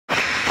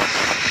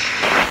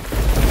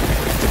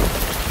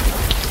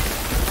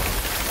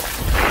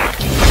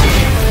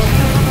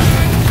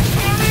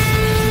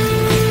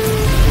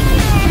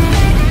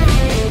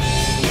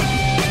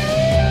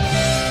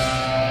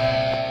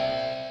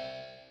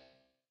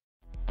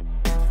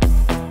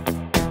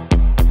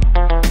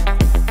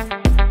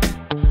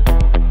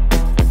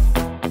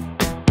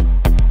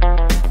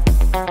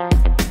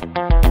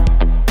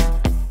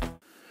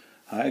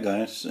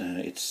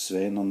guys, it's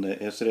Svein on the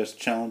SRS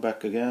channel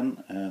back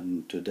again,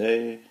 and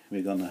today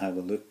we're gonna have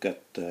a look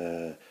at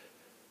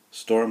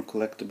Storm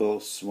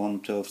Collectibles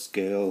 1/12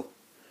 scale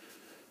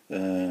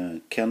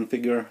Ken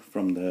figure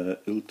from the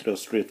Ultra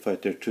Street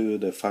Fighter 2,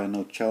 the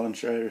Final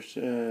Challengers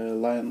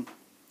line.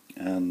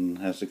 And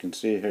as you can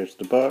see, here's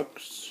the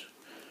box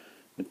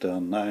with a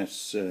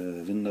nice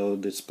window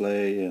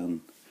display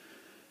and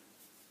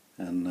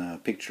a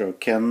picture of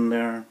Ken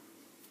there.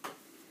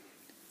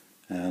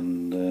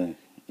 And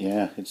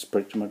yeah, it's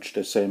pretty much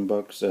the same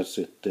box as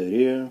with the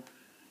Ryu.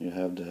 You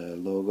have the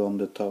logo on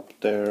the top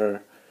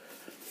there,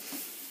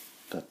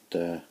 got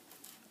the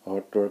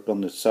artwork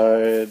on the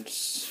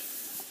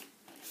sides,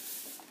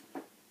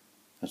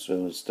 as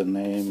well as the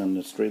name and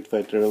the Street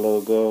Fighter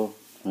logo,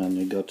 and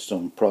you got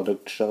some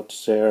product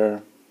shots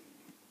there.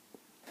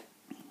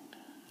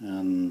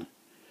 And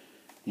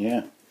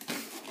yeah,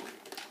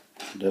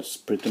 that's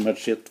pretty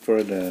much it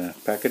for the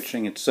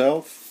packaging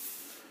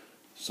itself.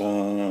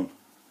 So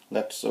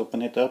let's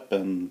open it up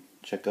and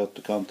check out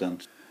the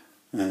content.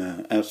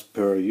 As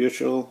per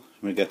usual,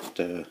 we get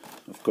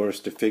of course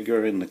the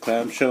figure in the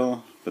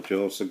clamshell, but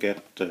you also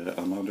get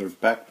another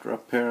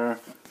backdrop here,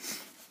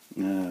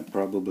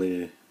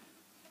 probably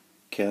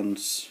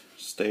Ken's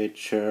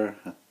stage here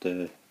at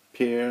the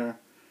pier.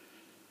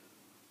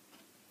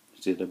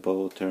 See the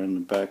boat here in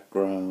the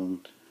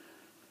background,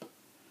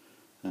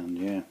 and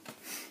yeah,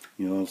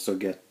 you also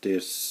get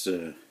this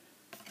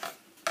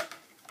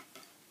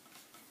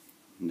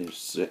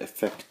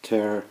effect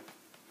here.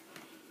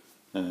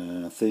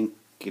 I think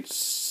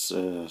it's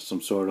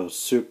some sort of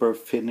super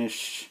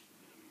finish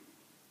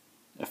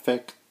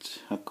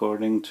effect,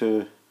 according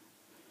to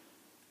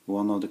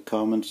one of the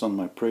comments on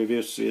my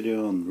previous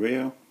video on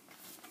Rio.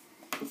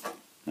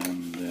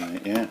 And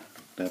yeah,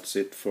 that's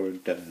it for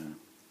the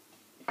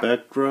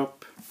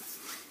backdrop.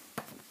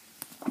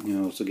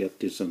 You also get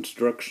this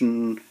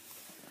instruction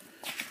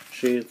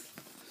sheet.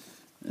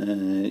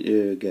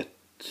 You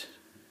get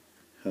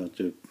how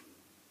to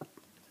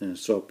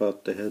swap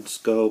out the head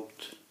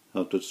sculpt,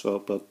 how to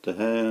swap out the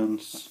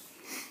hands,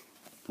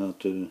 how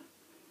to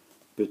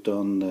put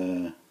on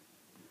the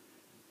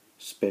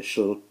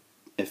special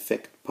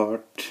effect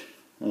part,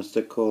 as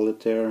they call it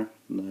there,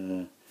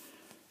 the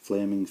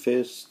flaming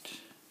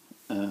fist,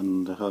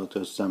 and how to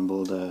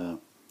assemble the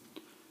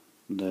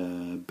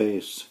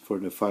base for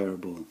the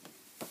fireball.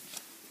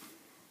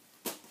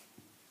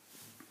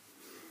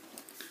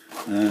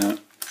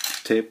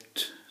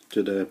 Taped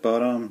to the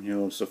bottom you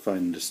also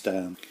find the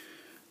stand.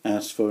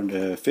 As for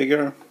the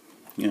figure,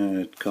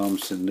 it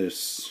comes in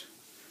this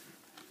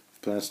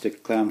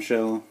plastic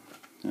clamshell,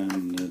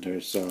 and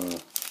there's a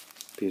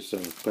piece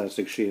of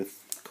plastic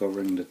sheath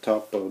covering the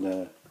top of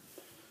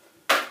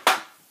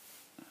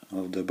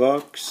the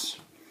box.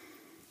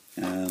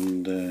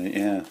 And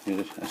yeah,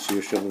 as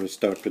usual, we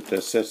start with the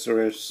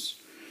accessories.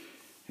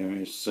 Here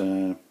is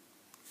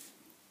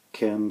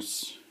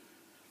Ken's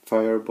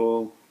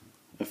fireball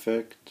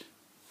effect,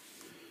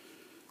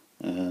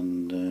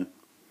 and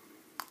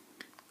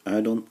I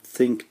don't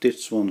think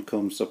this one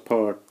comes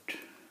apart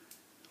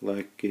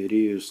like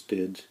Ryu's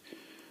did.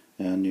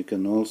 And you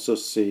can also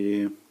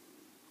see,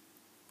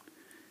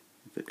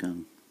 if I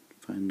can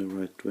find the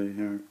right way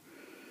here,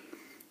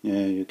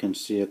 yeah, you can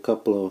see a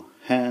couple of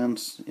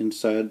hands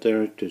inside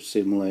there to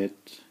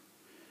simulate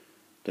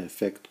the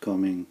effect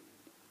coming,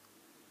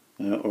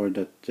 or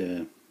that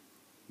the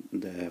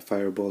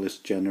fireball is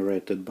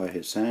generated by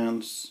his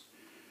hands.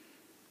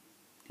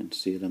 You can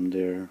see them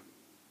there.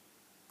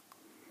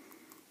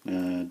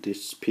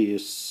 This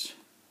piece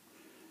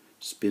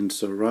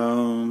spins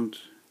around,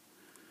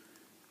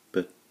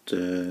 but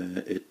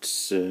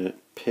it's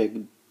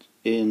pegged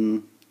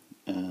in,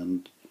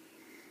 and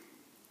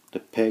the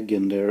peg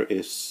in there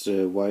is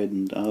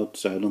widened out,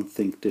 so I don't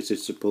think this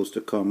is supposed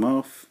to come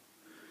off.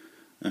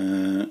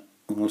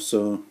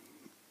 Also,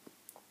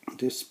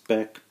 this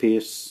back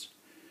piece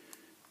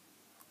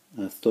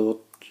I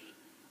thought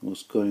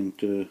was going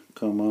to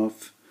come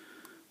off,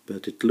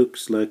 but it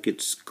looks like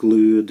it's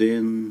glued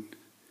in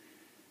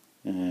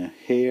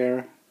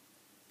here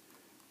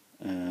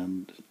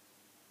and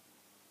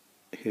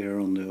here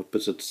on the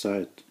opposite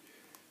side.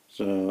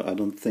 So I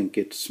don't think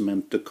it's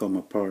meant to come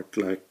apart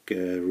like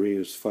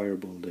Ryu's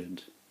fireball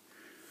did.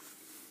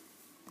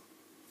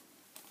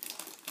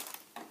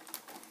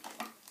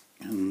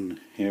 And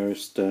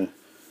here's the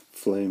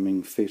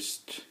flaming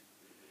fist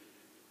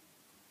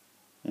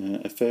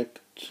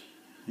effect.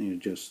 You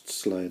just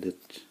slide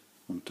it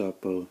on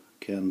top of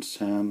Ken's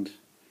hand,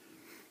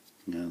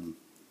 and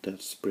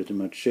that's pretty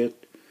much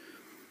it.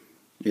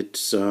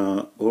 It's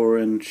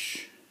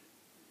orange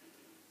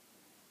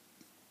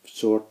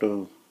sort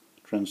of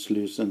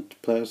translucent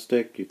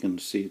plastic, you can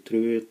see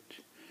through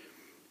it.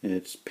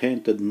 It's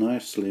painted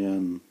nicely,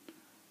 and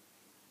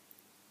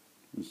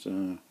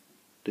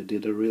they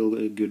did a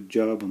really good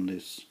job on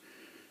this.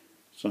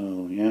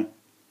 So yeah,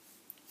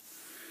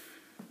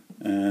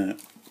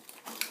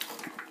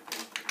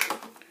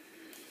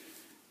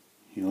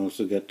 you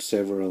also get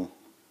several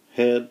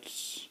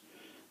heads.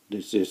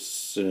 This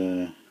is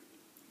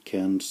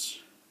Ken's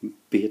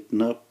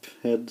beaten up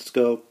head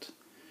sculpt.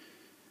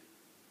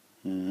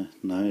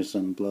 Nice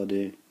and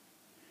bloody.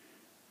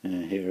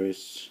 Here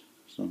is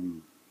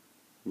some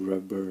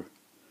rubber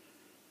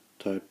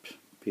type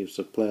piece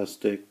of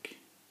plastic.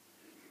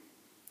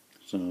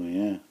 So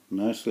yeah,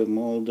 nicely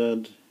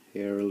molded.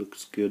 Hair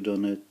looks good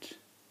on it.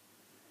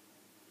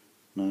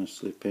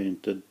 Nicely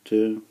painted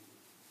too.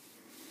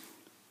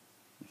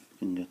 If you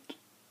can get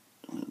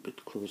a little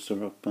bit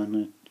closer up on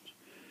it.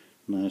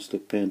 Nicely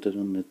painted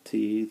on the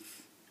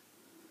teeth.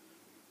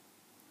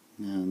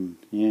 And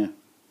yeah,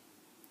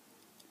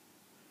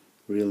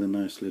 really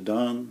nicely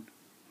done.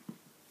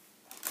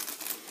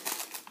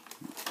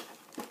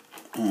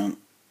 And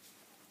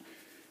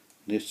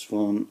this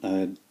one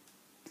I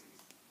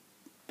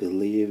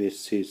believe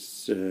is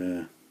his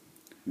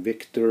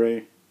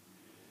victory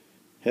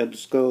head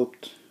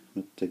sculpt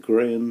with the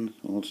grin,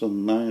 also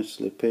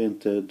nicely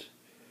painted.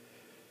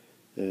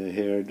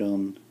 Hair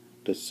done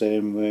the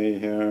same way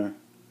here,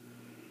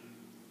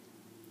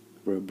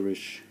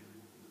 rubberish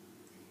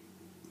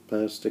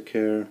plastic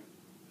hair,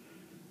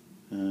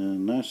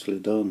 nicely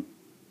done.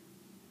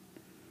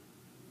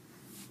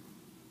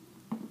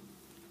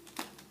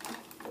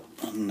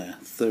 And the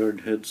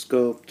third head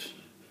sculpt,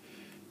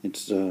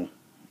 it's a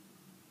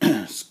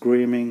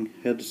screaming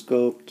head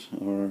sculpt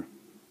or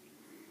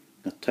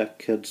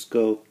attack head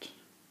sculpt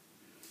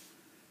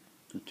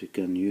that you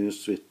can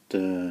use with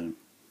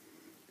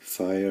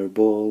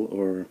fireball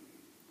or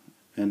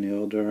any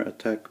other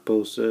attack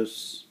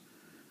poses.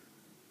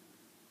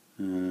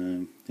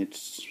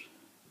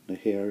 The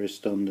hair is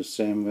done the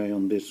same way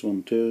on this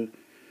one too.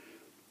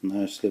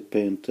 Nicely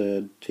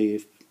painted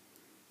teeth,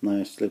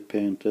 nicely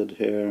painted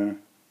hair,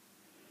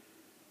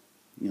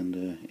 and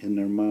the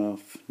inner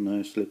mouth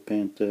nicely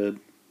painted.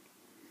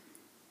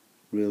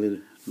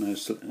 Really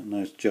nice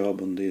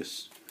job on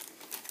this.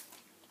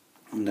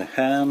 And the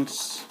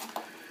hands,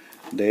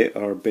 they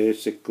are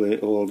basically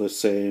all the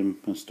same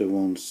as the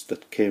ones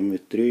that came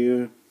with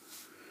Ryu.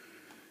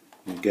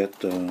 You get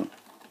the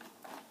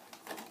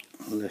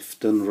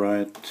left and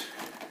right,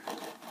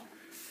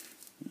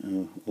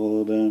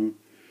 all of them.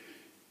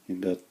 You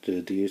got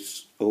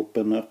these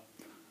open up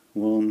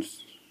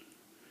ones,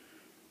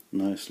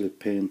 nicely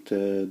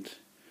painted,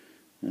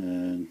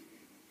 and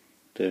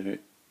there's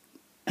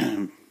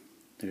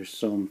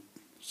some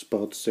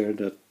spots there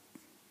that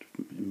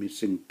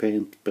missing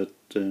paint, but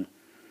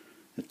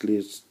at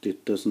least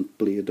it doesn't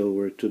bleed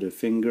over to the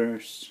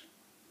fingers.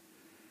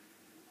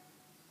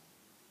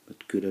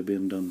 But could have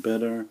been done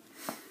better.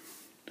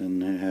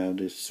 Then I have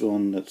this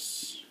one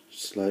that's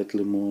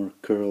slightly more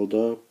curled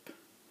up,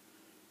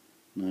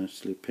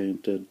 nicely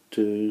painted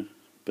too,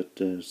 but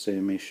the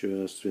same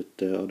issue as with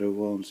the other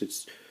ones.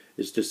 It's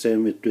the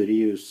same with the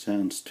Ryu's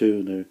hands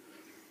too.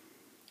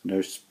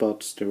 There's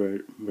spots there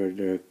where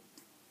there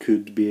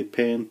could be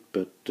paint,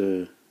 but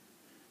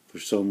for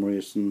some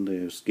reason they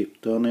have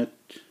skipped on it.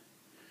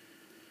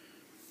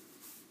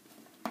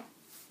 The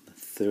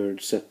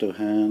third set of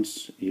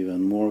hands,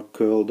 even more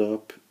curled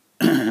up.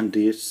 And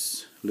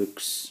this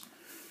looks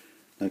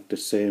like the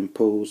same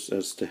pose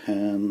as the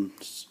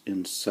hands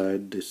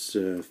inside this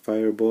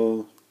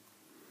fireball.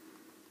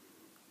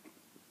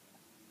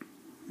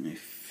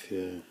 If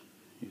you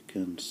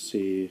can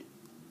see,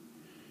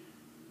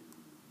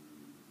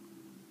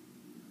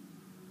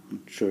 I'm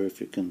not sure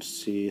if you can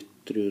see it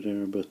through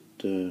there, but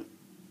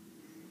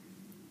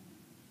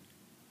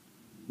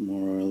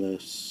more or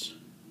less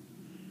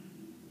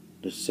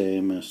the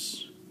same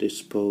as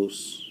this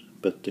pose,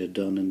 but they're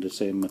done in the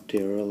same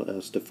material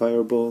as the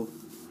fireball.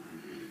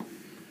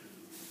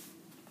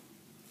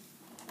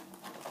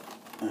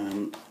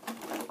 And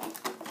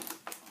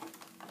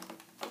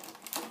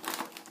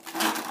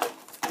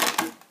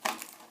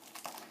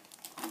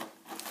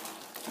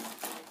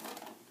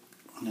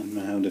then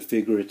we have the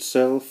figure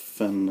itself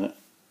and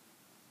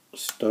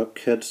stock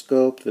head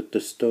sculpt with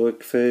the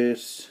stoic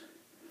face,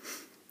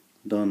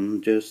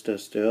 done just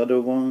as the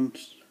other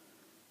ones,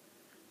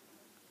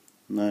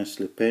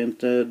 nicely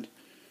painted,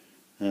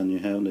 and you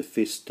have the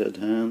fisted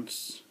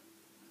hands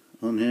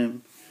on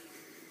him.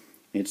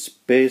 It's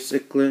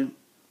basically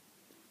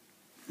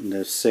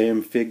the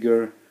same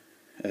figure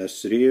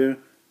as Ryu,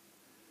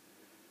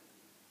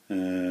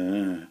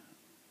 and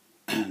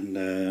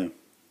the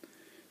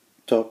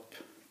top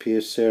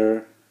piece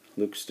here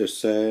looks the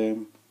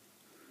same.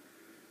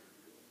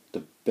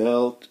 The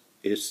belt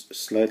is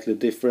slightly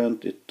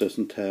different. It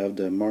doesn't have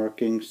the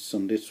markings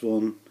on this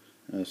one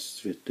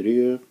as with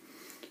Ryu,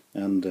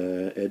 and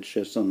the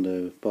edges on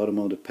the bottom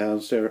of the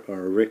pants here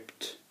are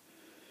ripped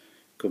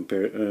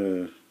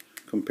compared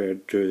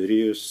to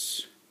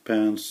Ryu's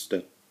pants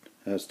that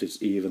has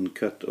this even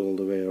cut all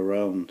the way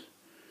around.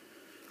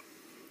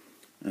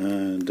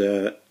 And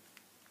the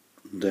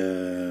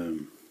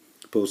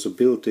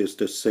posability is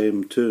the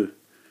same too,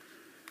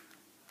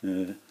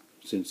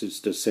 since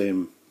it's the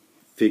same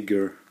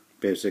figure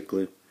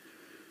basically,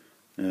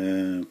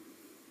 but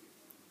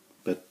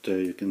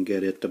you can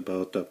get it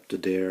about up to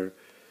there.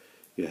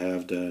 You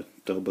have the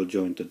double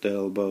jointed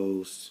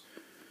elbows,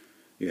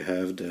 you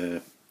have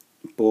the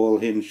ball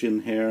hinge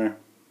in here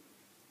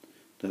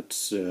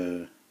that's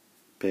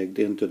pegged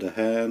into the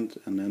hand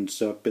and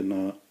ends up in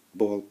a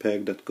ball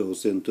peg that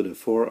goes into the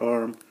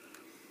forearm,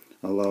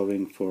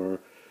 allowing for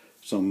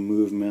some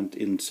movement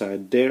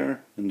inside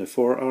there in the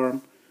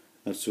forearm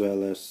as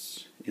well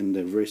as in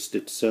the wrist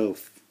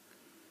itself.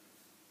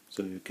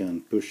 So you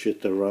can push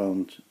it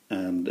around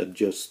and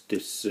adjust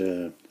this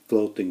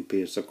floating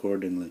piece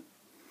accordingly.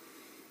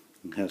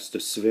 It has the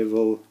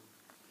swivel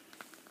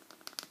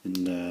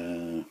in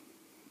the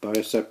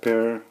bicep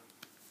here.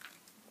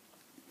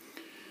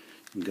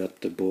 You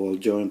got the ball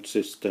joint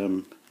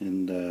system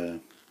in the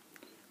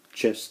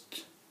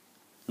chest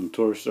and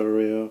torso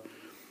area.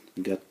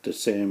 You got the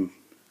same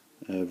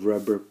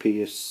rubber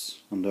piece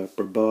on the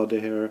upper body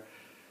here,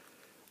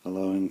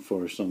 allowing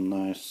for some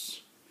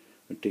nice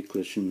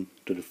articulation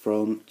to the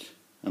front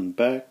and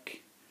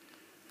back.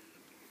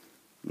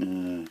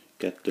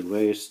 Got the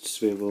waist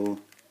swivel,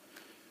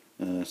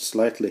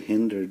 slightly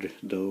hindered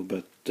though,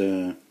 but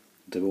the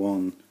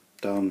one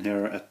down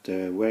here at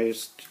the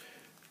waist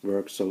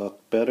works a lot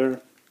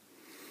better.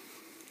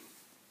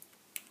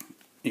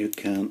 You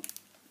can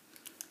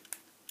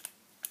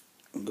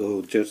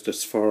go just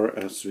as far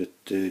as with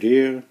the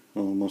rear,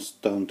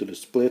 almost down to the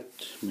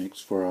split, makes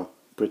for a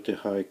pretty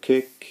high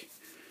kick.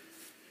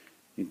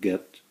 You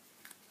get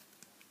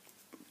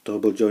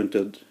double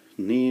jointed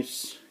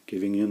knees,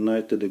 giving you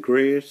 90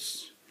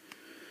 degrees.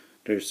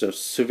 There's a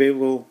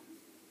swivel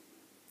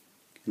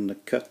in the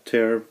cut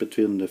here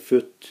between the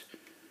foot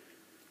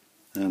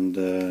and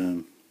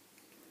the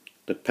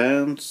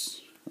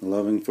pants,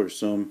 allowing for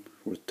some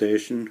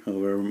rotation.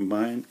 However,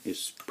 mine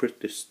is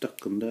pretty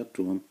stuck on that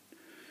one.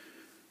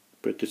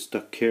 Pretty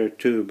stuck here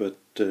too, but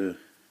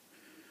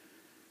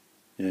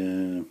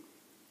it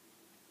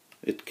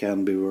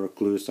can be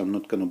worked loose. I'm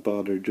not gonna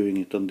bother doing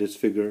it on this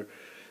figure.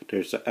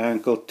 There's an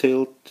ankle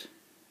tilt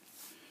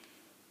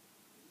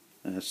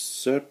as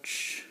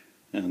such,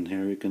 and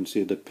here you can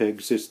see the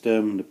peg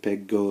system. The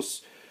peg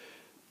goes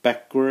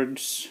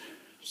backwards,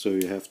 so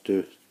you have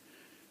to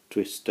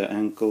twist the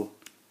ankle.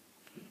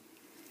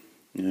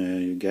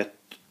 You get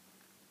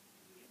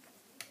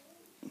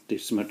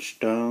this much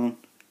down,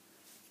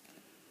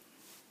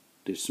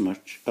 this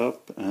much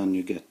up, and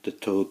you get the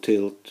toe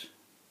tilt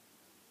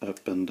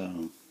up and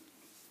down.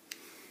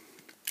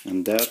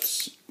 And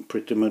that's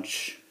pretty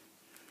much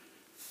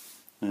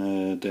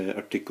the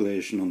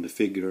articulation on the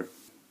figure.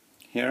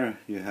 Here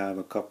you have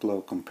a couple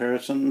of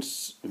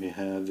comparisons. We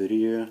have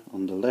Ryu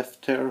on the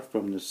left here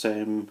from the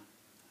same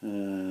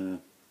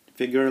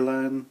figure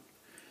line,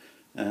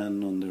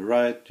 and on the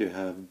right you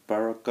have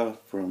Baraka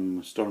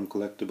from Storm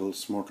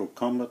Collectibles Mortal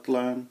Kombat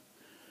line.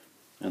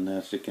 And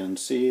as you can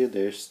see,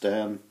 they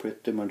stand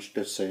pretty much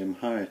the same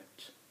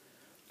height.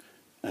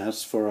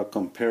 As for a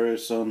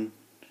comparison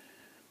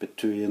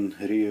between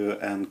Ryu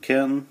and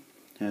Ken,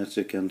 as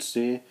you can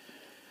see,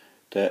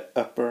 the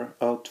upper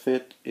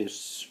outfit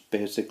is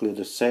basically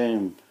the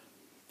same,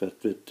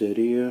 but with the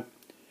Ryu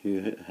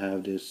you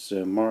have these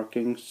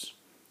markings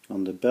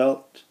on the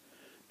belt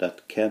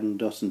that Ken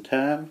doesn't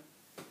have,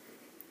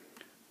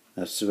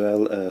 as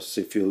well as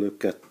if you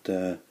look at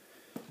the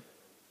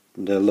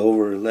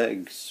lower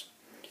legs,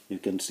 you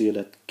can see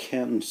that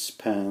Ken's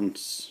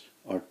pants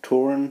are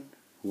torn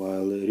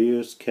while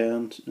Ryu's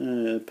pants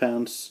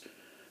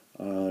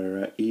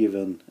are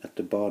even at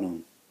the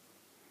bottom.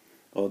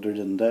 Other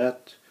than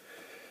that,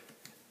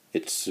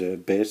 it's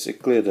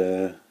basically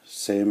the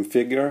same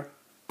figure.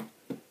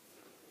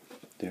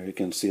 There you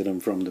can see them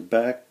from the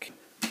back.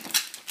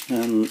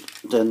 And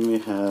then we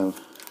have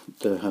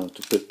how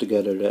to put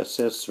together the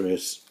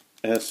accessories.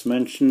 As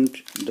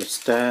mentioned, the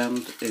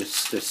stand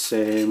is the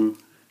same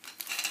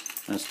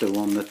as the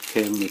one that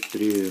came with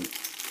Ryu.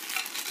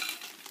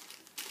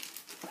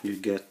 You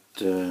get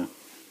the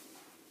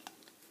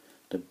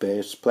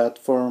base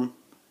platform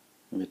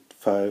with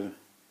 5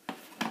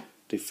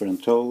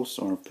 different holes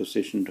or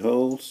positioned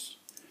holes,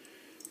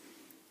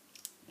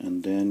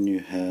 and then you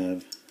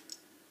have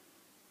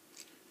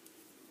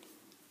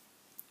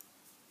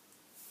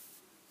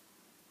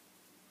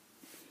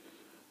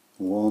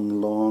one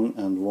long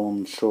and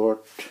one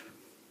short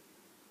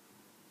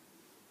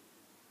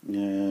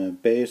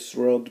base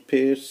rod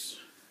piece,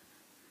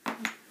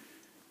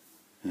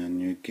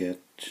 and you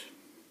get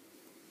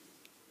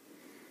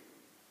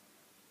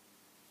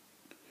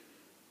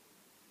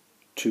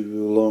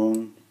two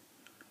long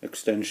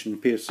extension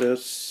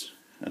pieces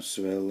as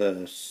well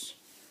as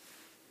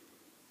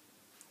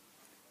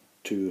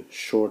two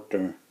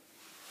shorter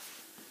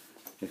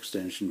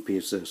extension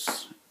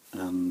pieces,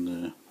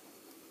 and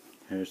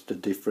here's the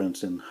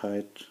difference in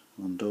height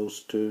on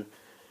those two.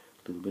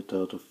 A little bit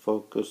out of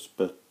focus,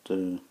 but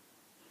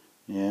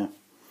yeah,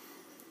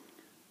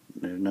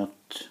 they're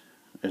not,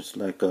 it's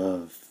like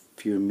a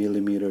few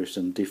millimeters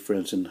in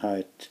difference in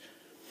height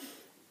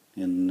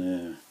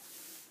in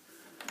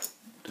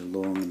the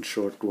long and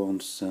short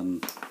ones,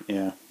 and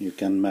yeah, you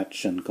can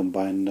match and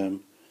combine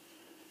them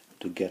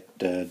to get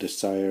the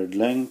desired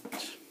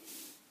length.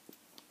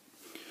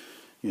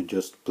 You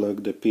just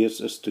plug the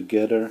pieces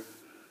together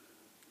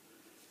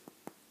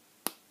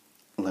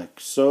like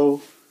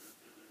so,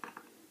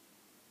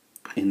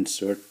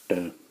 insert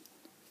the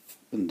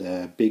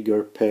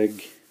bigger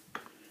peg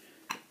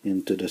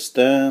into the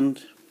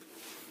stand,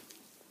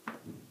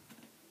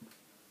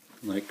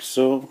 like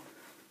so,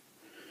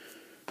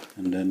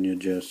 and then you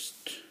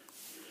just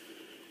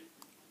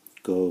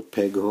go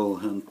peg hole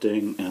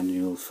hunting and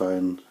you'll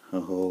find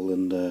a hole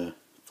in the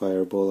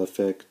fireball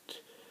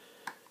effect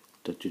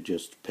that you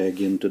just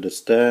peg into the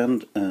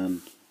stand,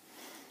 and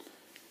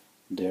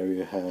there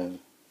you have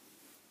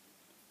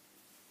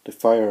the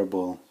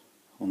fireball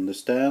on the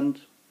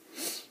stand.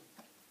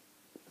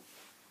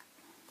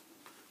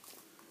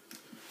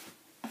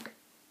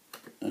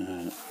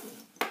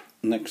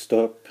 Next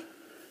up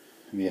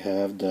we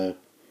have the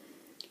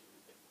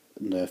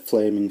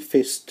flaming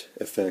fist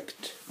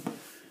effect,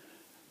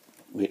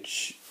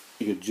 which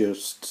you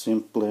just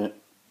simply,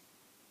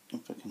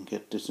 if I can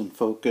get this in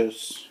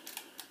focus,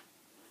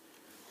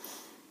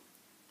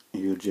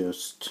 you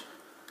just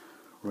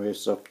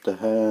raise up the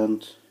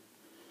hand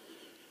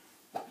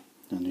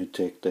and you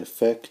take the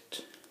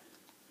effect,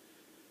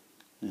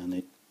 and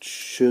it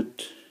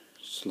should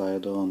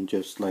slide on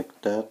just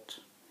like that,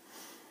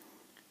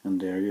 and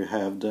there you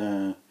have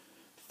the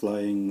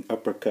flying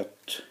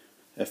uppercut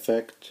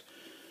effect.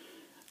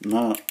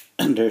 Now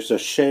there's a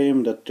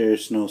shame that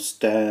there's no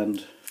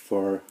stand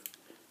for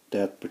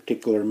that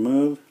particular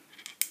move,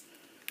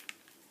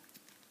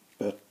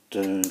 but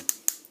I'm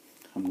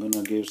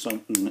gonna give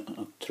something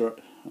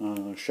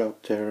a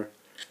shot there.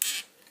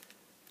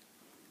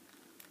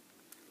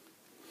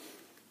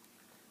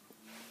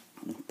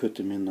 Put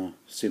him in a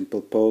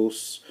simple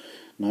pose.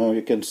 Now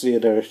you can see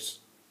there's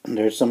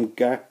some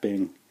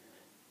gapping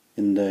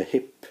in the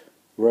hip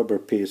rubber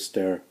piece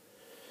there,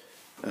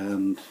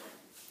 and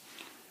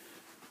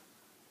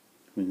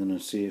we're gonna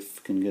see if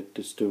we can get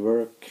this to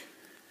work.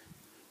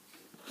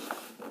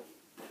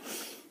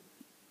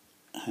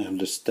 I have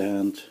the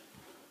stand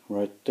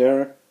right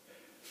there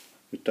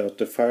without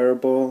the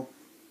fireball,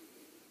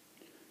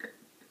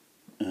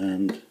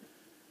 and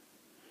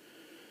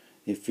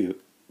if you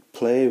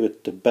play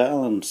with the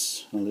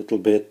balance a little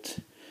bit,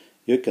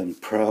 you can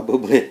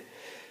probably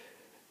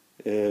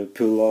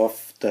pull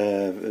off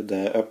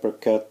the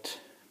uppercut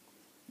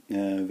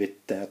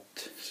with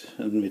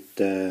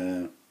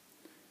the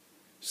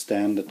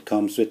stand that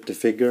comes with the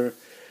figure.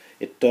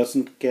 It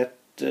doesn't get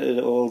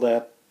all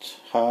that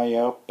high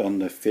up,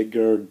 and the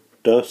figure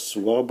does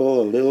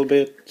wobble a little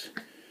bit,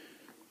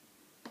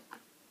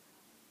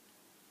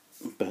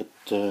 but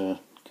can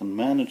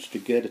manage to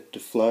get it to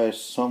fly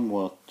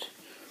somewhat.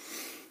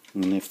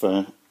 And if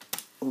I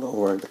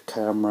lower the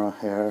camera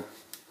here,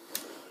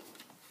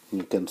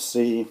 you can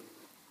see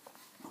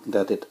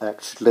that it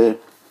actually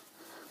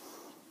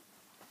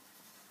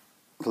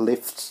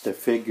lifts the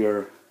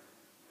figure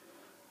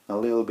a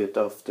little bit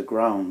off the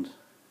ground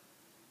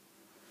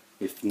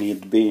if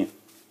need be.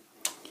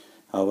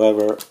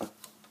 However,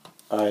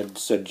 I'd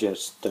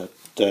suggest that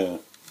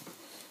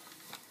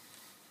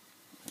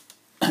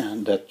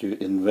that you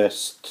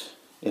invest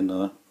in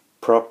a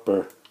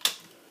proper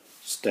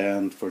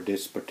stand for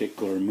this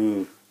particular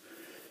move.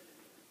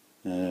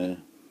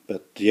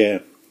 But yeah,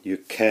 you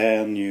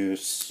can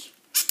use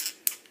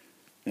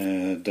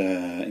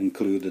the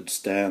included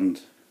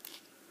stand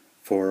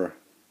for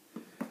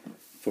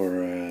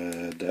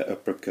the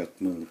uppercut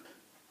move.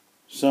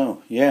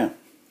 So yeah,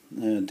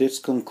 this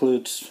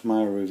concludes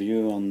my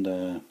review on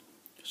the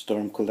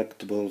Storm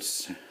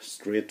Collectibles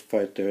Street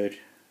Fighter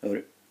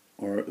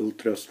or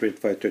Ultra Street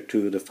Fighter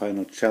 2 The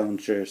Final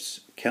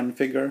Challengers Ken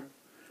figure.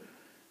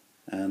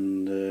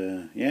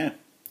 And yeah,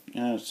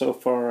 so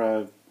far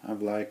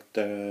I've liked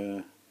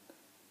the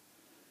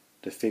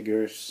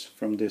figures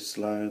from this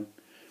line.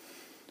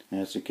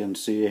 As you can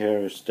see,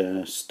 here is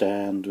the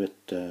stand with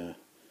the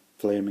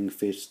flaming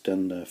fist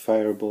and the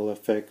fireball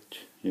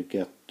effect. You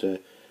get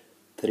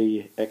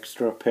 3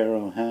 extra pair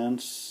of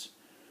hands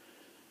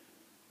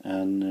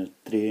and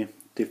 3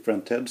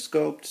 different head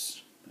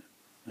sculpts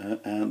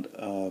and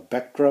a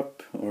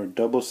backdrop or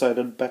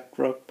double-sided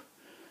backdrop.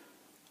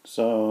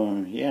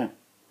 So yeah,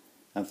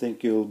 I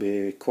think you'll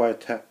be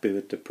quite happy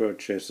with the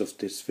purchase of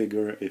this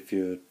figure if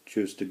you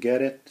choose to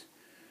get it.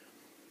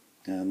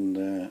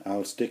 And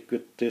I'll stick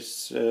with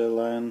this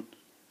line,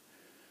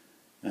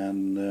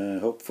 and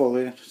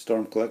hopefully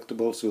Storm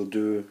Collectibles will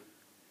do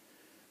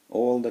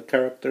all the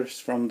characters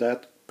from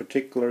that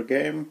particular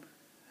game,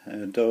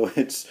 though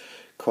it's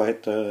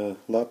quite a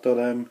lot of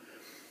them.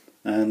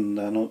 And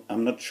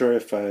I'm not sure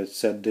if I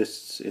said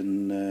this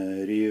in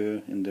the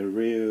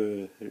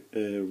Ryu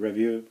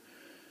review,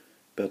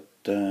 but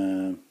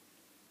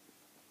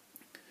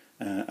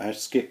I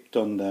skipped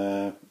on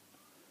the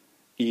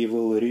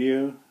Evil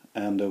Ryu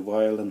and the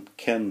Violent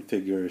Ken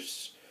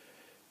figures,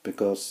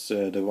 because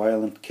the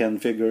Violent Ken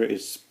figure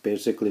is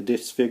basically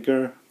this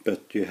figure,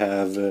 but you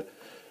have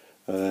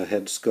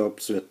head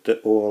sculpts with the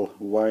all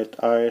white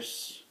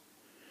eyes,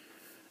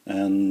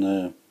 and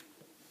the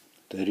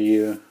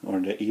Ryu or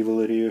the Evil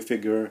Ryu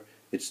figure,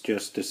 it's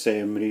just the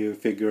same Ryu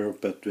figure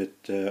but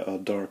with a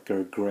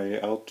darker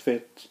grey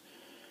outfit.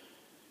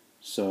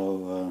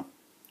 So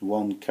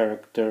one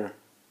character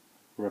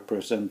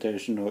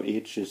representation of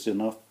each is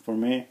enough for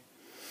me.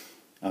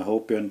 I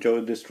hope you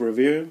enjoyed this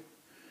review,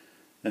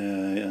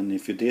 and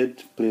if you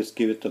did, please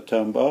give it a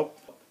thumb up.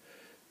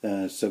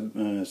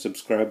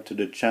 Subscribe to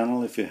the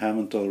channel if you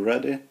haven't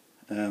already,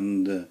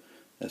 and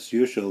as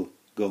usual,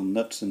 go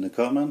nuts in the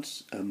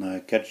comments, and I'll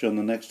catch you on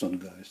the next one,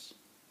 guys.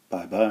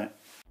 Bye bye.